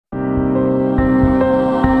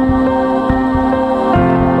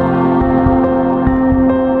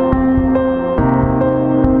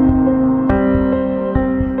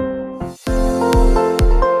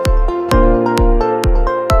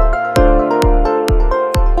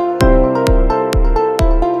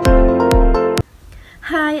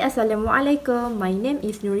Assalamualaikum. My name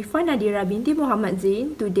is Nurifah Nadira binti Muhammad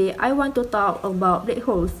Zain. Today I want to talk about black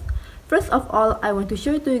holes. First of all, I want to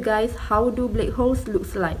show to you guys how do black holes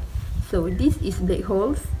looks like. So this is black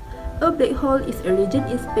holes. A black hole is a region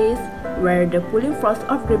in space where the pulling force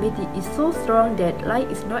of gravity is so strong that light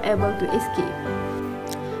is not able to escape.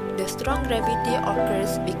 The strong gravity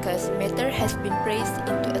occurs because matter has been pressed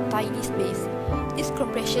into a tiny space. This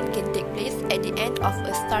compression can take place at the end of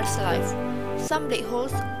a star's life. Some black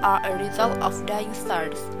holes are a result of dying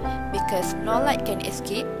stars. Because no light can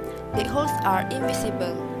escape, black holes are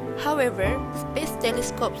invisible. However, space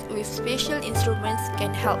telescopes with special instruments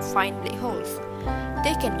can help find black holes.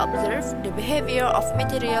 They can observe the behavior of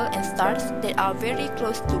material and stars that are very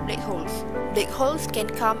close to black holes. Black holes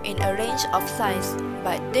can come in a range of size,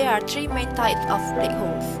 but there are three main types of black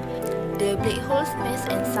holes. The black hole's mass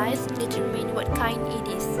and size determine what kind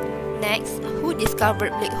it is. Next, who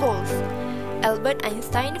discovered black holes? Albert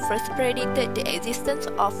Einstein first predicted the existence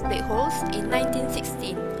of black holes in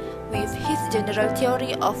 1916 with his general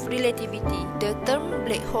theory of relativity. The term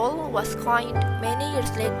black hole was coined many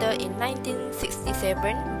years later in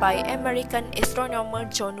 1967 by American astronomer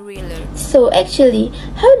John Wheeler. So actually,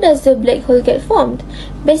 how does the black hole get formed?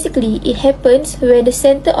 Basically, it happens when the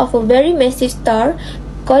center of a very massive star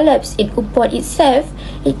collapses in upon itself.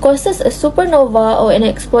 It causes a supernova or an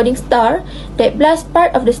exploding star that blasts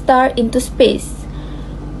part of the star into space.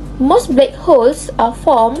 Most black holes are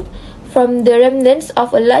formed from the remnants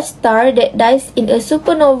of a large star that dies in a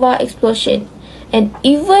supernova explosion. And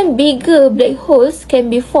even bigger black holes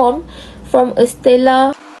can be formed from a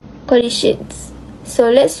stellar collisions.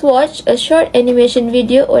 So let's watch a short animation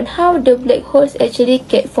video on how the black holes actually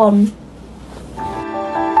get formed.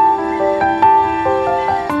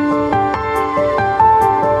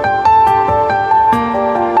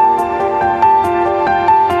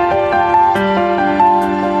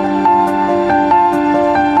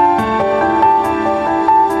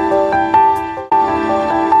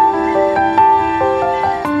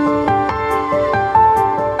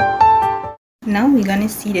 Now we're gonna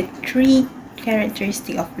see the three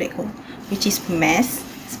characteristics of black hole, which is mass,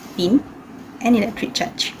 spin, and electric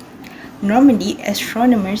charge. Normally,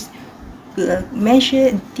 astronomers will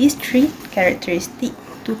measure these three characteristics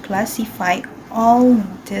to classify all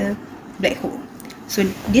the black hole. So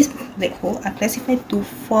these black holes are classified to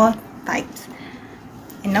 4 types.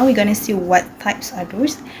 And now we're gonna see what types are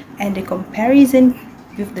those and the comparison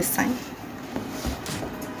with the sun.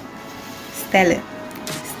 Stellar.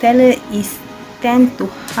 Stellar is 10 to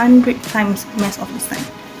 100 times mass of the sun.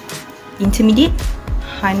 Intermediate,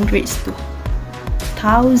 hundreds to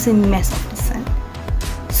 1,000 mass of the sun.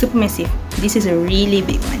 Supermassive, this is a really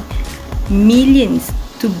big one. Millions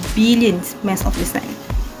to billions mass of the sun.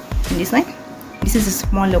 And this one, this is a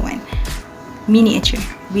smaller one. Miniature,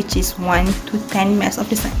 which is 1 to 10 mass of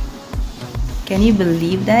the sun. Can you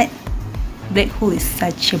believe that? Black hole is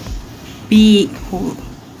such a big hole.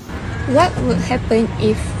 What would happen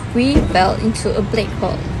if we fell into a black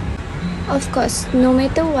hole? Of course, no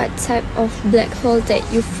matter what type of black hole that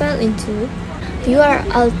you fell into, you are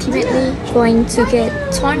ultimately going to get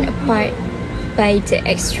torn apart by the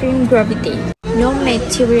extreme gravity. No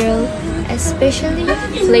material, especially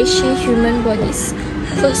fleshy human bodies,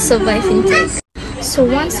 could survive intake. So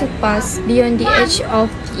once you pass beyond the edge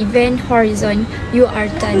of the event horizon, you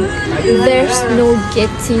are done. There's no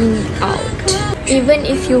getting out. Even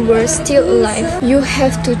if you were still alive, you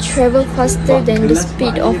have to travel faster than the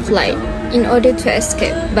speed of light in order to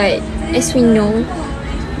escape. But as we know,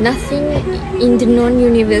 nothing in the known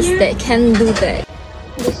universe that can do that.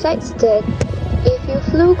 Besides that, if you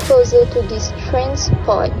flew closer to this strange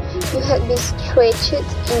spot, you had been stretched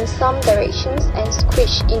in some directions and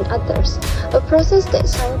squished in others, a process that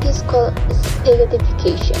scientists call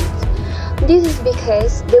spaghettification. This is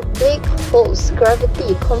because the black hole's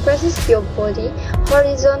gravity compresses your body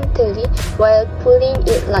horizontally while pulling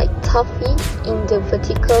it like taffy in the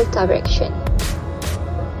vertical direction.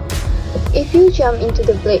 If you jump into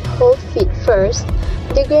the black hole feet first,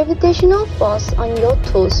 the gravitational force on your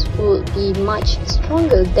toes will be much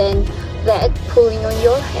stronger than that pulling on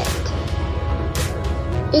your hand.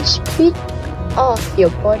 Each bit of your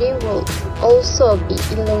body will also be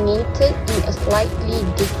elongated in a slightly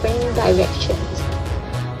different direction.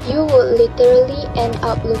 You will literally end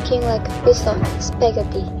up looking like a piece of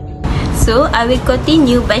spaghetti. So, I will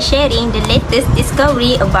continue by sharing the latest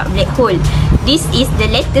discovery about black hole. This is the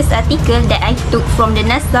latest article that I took from the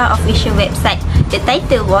NASA official website. The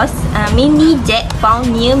title was Mini Jet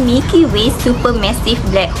Found Near Milky Way Supermassive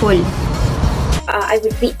Black Hole. I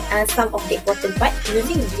will read some of the important parts.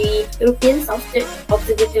 Using the European Southern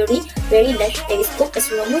Observatory Very Large Telescope,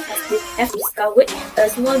 astronomers have discovered a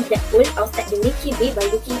small black hole outside the Milky Way by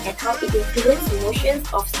looking at how it influences the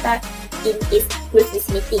motions of stars in its close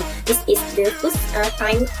vicinity. This is the first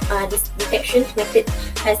time this detection method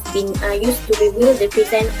has been used to reveal the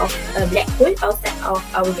presence of a black hole outside of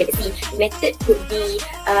our galaxy. The method could be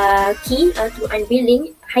key to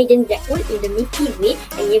unveiling hidden black hole in the Milky Way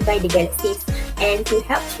and nearby the galaxies, and to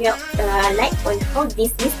help shed light on how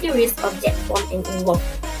these mysterious objects form and evolve.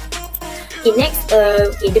 Okay, next,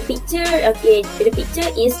 the picture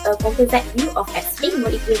is a composite view of X-ray,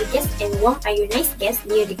 molecular gas, and warm ionized gas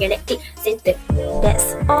near the galactic center.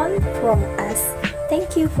 That's all from us.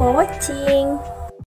 Thank you for watching.